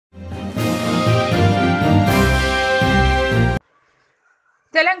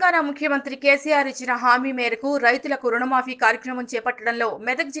తెలంగాణ ముఖ్యమంత్రి కేసీఆర్ ఇచ్చిన హామీ మేరకు రైతులకు రుణమాఫీ కార్యక్రమం చేపట్టడంలో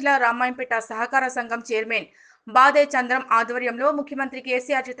మెదక్ జిల్లా రామాయంపేట సహకార సంఘం చైర్మన్ బాదే చంద్రం ఆధ్వర్యంలో ముఖ్యమంత్రి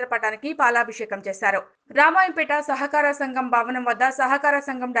కేసీఆర్ చిత్రపటానికి పాలాభిషేకం చేశారు. రామాయంపేట సహకార సంఘం భవనం వద్ద సహకార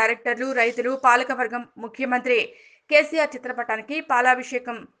సంఘం డైరెక్టర్లు, రైతులు, పాలకవర్గం ముఖ్యమంత్రి కేసీఆర్ చిత్రపటానికి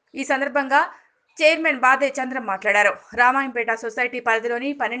పాలాభిషేకం. ఈ సందర్భంగా చైర్మన్ బాదే చంద్రం మాట్లాడారు. రామాయంపేట సొసైటీ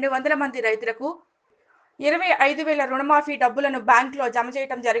పరిధిలోని 1200 మంది రైతులకు 25,000 రుణమాఫీ డబ్బులను బ్యాంకులో జమ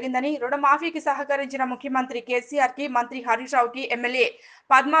చేయడం జరిగిందని, రుణమాఫీకి సహకరించిన ముఖ్యమంత్రి కేసీఆర్ కి, మంత్రి హరీష్ రావుకి, ఎమ్మెల్యే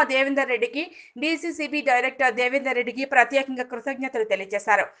పద్మా దేవేందర్ రెడ్డికి, డీసీసీబీ డైరెక్టర్ దేవేందర్ రెడ్డికి ప్రత్యేకంగా కృతజ్ఞతలు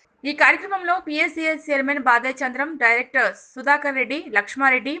తెలియజేశారు. ఈ కార్యక్రమంలో పీఎస్సీఎస్ చైర్మన్ బాదే చంద్రం, డైరెక్టర్ సుధాకర్ రెడ్డి,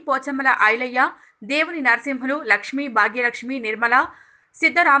 లక్ష్మారెడ్డి, పోచమ్మల ఐలయ్య, దేవుని నరసింహులు, లక్ష్మి, భాగ్యలక్ష్మి, నిర్మల,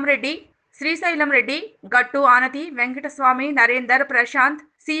 సిద్ధరామరెడ్డి, శ్రీశైలం రెడ్డి, గట్టు ఆనతి, వెంకటస్వామి, నరేందర్, ప్రశాంత్,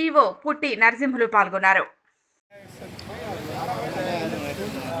 సీఈఓ పుట్టి నరసింహులు పాల్గొన్నారు.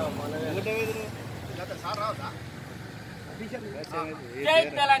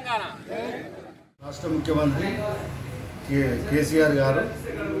 రాష్ట్ర ముఖ్యమంత్రి కేసీఆర్ గారు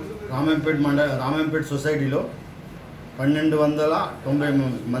రామాయంపేట సొసైటీలో 1290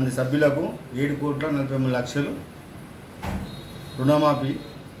 మంది సభ్యులకు 7,43,00,000 రుణమాఫీ,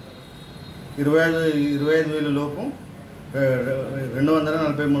 25,000 లోపు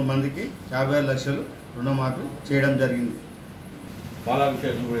 243 మందికి 56 లక్షలు రుణమాఫీ చేయడం జరిగింది.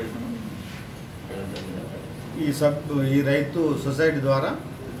 ఈ రైతు సొసైటీ ద్వారా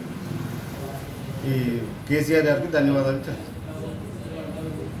ఈ కేసీఆర్ గారికి ధన్యవాదాలు చెప్తాను.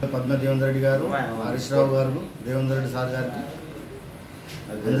 పద్మా దేవేందర్ రెడ్డి గారు, హరీష్ రావు గారు, దేవేందర్ రెడ్డి సార్ గారికి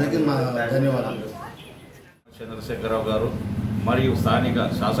అందరికీ మా ధన్యవాదాలు. చంద్రశేఖరరావు గారు మరియు స్థానిక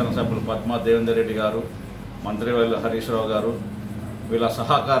శాసనసభ్యులు పద్మా దేవేందర్ రెడ్డి గారు, మంత్రివర్యులు హరీష్ రావు గారు, వీళ్ళ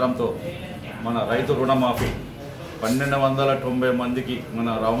సహకారంతో మన రైతు రుణమాఫీ 1290 మందికి మన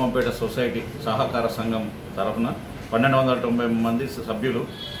రామాయంపేట సొసైటీ సహకార సంఘం తరఫున 1290 మంది సభ్యులు,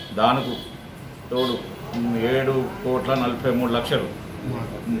 దానికి తోడు 7,43,00,000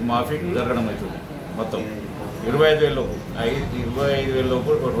 మాఫీ జరగడం అవుతుంది. మొత్తం 25,000 లోపు 25,000 లోపు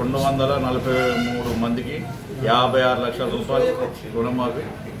 243 మందికి 56 లక్షల రూపాయలు రుణమాఫీ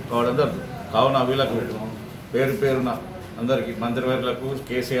కావడం జరుగుతుంది. కావున వీళ్ళకు పేరు పేరున అందరికీ, మంత్రివర్యులకు,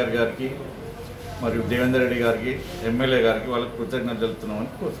 కేసీఆర్ గారికి మరియు దేవేందర్ రెడ్డి గారికి, ఎమ్మెల్యే గారికి వాళ్ళకి కృతజ్ఞతలు తెలుపుతున్నామని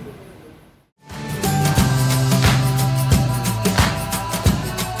కోరుతున్నాం.